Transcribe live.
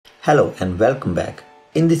Hello and welcome back.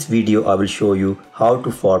 In this video, I will show you how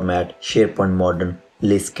to format SharePoint Modern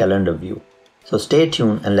List Calendar View. So stay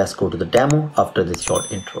tuned and let's go to the demo after this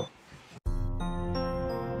short intro.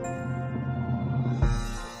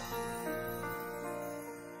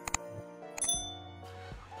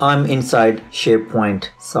 I'm inside SharePoint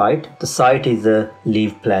site. The site is a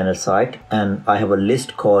leave planner site and I have a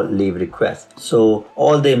list called leave request. So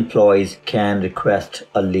all the employees can request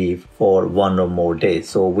a leave for one or more days.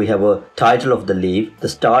 So we have a title of the leave, the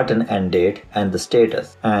start and end date and the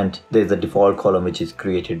status. And there's a default column which is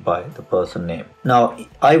created by the person name. Now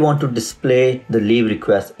I want to display the leave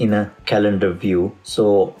request in a calendar view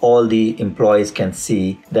so all the employees can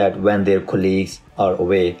see that when their colleagues are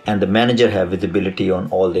away, and the manager have visibility on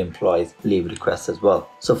all the employees leave requests as well.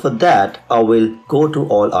 So for that, I will go to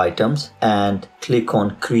all items and click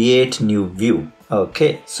on create new view.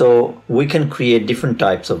 Okay, so we can create different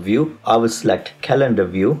types of view. I will select calendar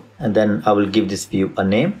view and then I will give this view a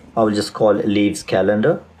name. I will just call it leaves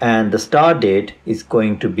calendar, and the start date is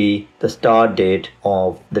going to be the start date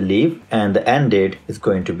of the leave and the end date is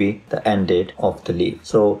going to be the end date of the leave.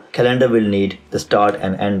 So calendar will need the start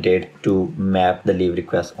and end date to map the leave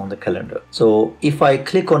request on the calendar. So if I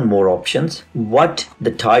click on more options, what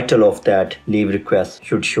the title of that leave request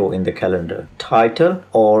should show in the calendar title,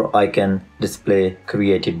 or I can display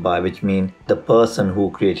created by, which means the person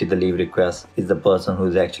who created the leave request is the person who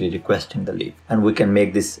is actually requesting the leave, and we can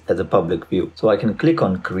make this as a public view. So I can click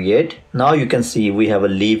on create. Now you can see we have a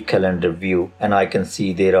leave calendar view and I can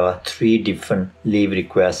see there are 3 different leave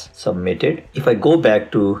requests submitted. If I go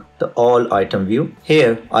back to the all item view,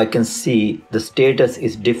 here I can see the status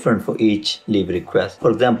is different for each leave request. For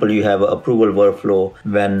example, you have an approval workflow.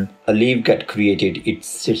 When a leave get created, it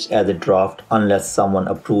sits as a draft unless someone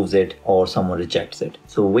approves it or someone rejects it.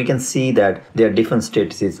 So we can see that there are different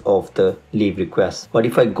statuses of the leave requests. But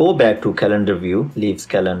if I go back to calendar view, leaves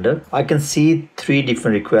calendar, I can see 3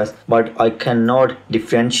 different requests, but I cannot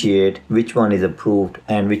differentiate which one is approved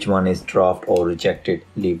and which one is draft or rejected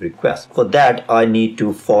leave request. For that, I need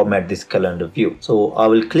to format this calendar view. So I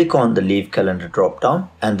will click on the leave calendar drop down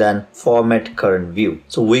and then format current view.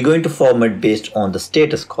 So we're going to format based on the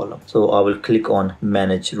status column. So I will click on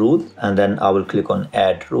manage rules and then I will click on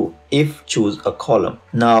add rule. If choose a column.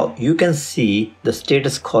 Now you can see the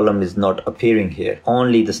status column is not appearing here.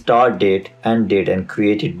 Only the start date, end date and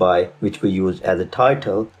created by, which we use as a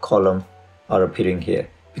title column, are appearing here,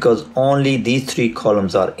 because only these 3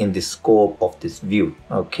 columns are in the scope of this view.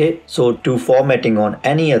 Okay, so to formatting on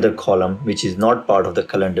any other column which is not part of the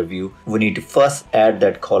calendar view, we need to first add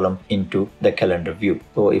that column into the calendar view.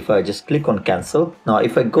 So if I just click on cancel, now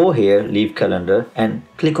if I go here, leave calendar and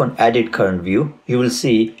click on edit current view, you will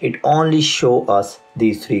see it only show us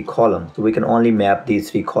these 3 columns. So we can only map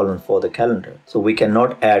these 3 columns for the calendar. So we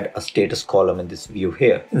cannot add a status column in this view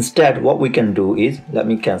here. Instead, what we can do is, let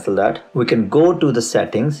me cancel that. We can go to the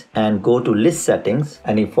settings and go to list settings.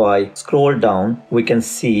 And if I scroll down, we can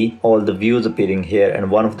see all the views appearing here. And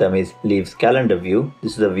one of them is leaves calendar view.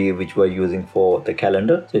 This is the view which we're using for the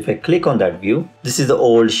calendar. So if I click on that view, this is the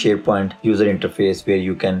old SharePoint user interface where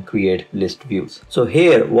you can create list views. So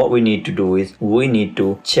here, what we need to do is we need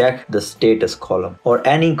to check the status column, or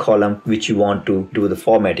any column which you want to do the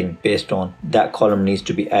formatting based on. That column needs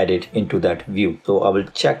to be added into that view. So I will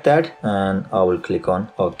check that and I will click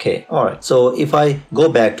on OK. Alright, so if I go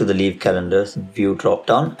back to the leave calendars view drop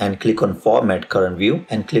down and click on format current view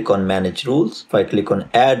and click on manage rules, if I click on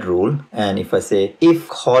add rule and if I say if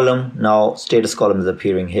column, now status column is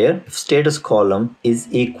appearing here. If status column is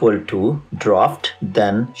equal to draft,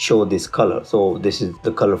 then show this color. So this is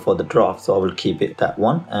the color for the draft. So I will keep it that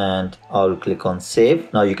one and I will click on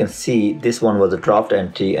save. Now you can see this one was a draft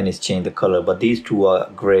entry and it's changed the color, but these 2 are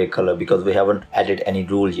gray color because we haven't added any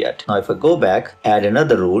rule yet. Now if I go back, add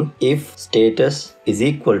another rule, if status is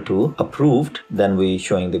equal to approved, then we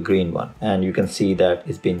showing the green one, and you can see that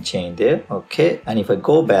it's been changed there. Okay, and if I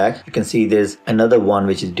go back, you can see there's another one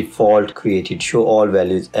which is default created, show all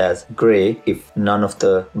values as gray if none of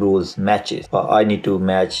the rules matches. But I need to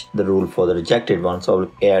match the rule for the rejected one, so I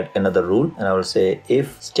will add another rule and I will say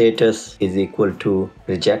if status is equal to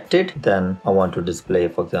rejected, then I want to display,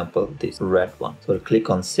 for example, this red one. So I'll click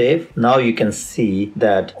on save. Now you can see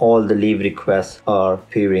that all the leave requests are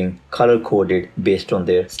appearing color coded based on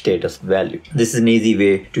their status value. This is an easy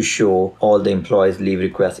way to show all the employees leave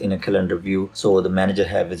requests in a calendar view, so the manager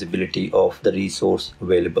have visibility of the resource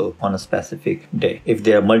available on a specific day. If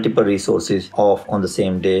there are multiple resources off on the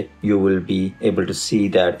same day, you will be able to see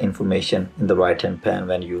that information in the right hand pane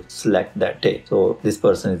when you select that day. So this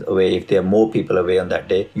person is away. If there are more people away on that that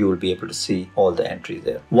day, you will be able to see all the entries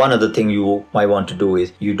there. One other thing you might want to do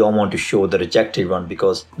is you don't want to show the rejected one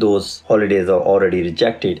because those holidays are already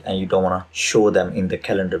rejected and you don't want to show them in the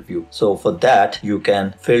calendar view. So for that, you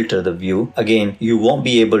can filter the view. Again, you won't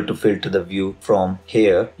be able to filter the view from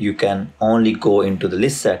here. You can only go into the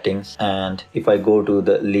list settings, and if I go to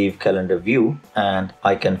the leave calendar view and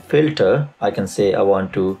I can filter, I can say I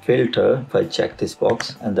want to filter. If I check this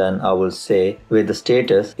box, and then I will say where the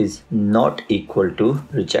status is not equal to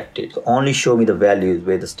rejected. So only show me the values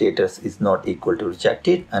where the status is not equal to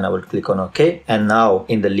rejected, and I will click on OK. And now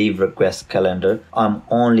in the leave request calendar, I'm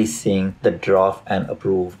only seeing the draft and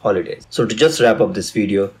approved holidays. So to just wrap up this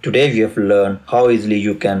video, today we have learned how easily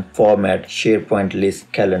you can format SharePoint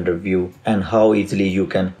list calendar view and how easily you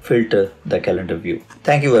can filter the calendar view.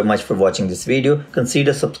 Thank you very much for watching this video.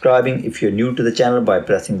 Consider subscribing if you're new to the channel by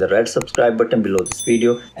pressing the red subscribe button below this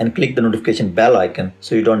video and click the notification bell icon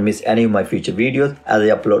so you don't miss any of my future videos as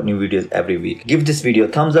I upload new videos every week. Give this video a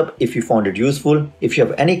thumbs up if you found it useful. If you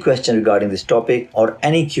have any question regarding this topic or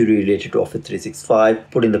any query related to Office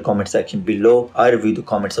 365, put in the comment section below. I review the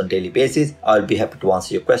comments on daily basis. I'll be happy to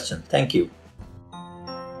answer your questions. Thank you.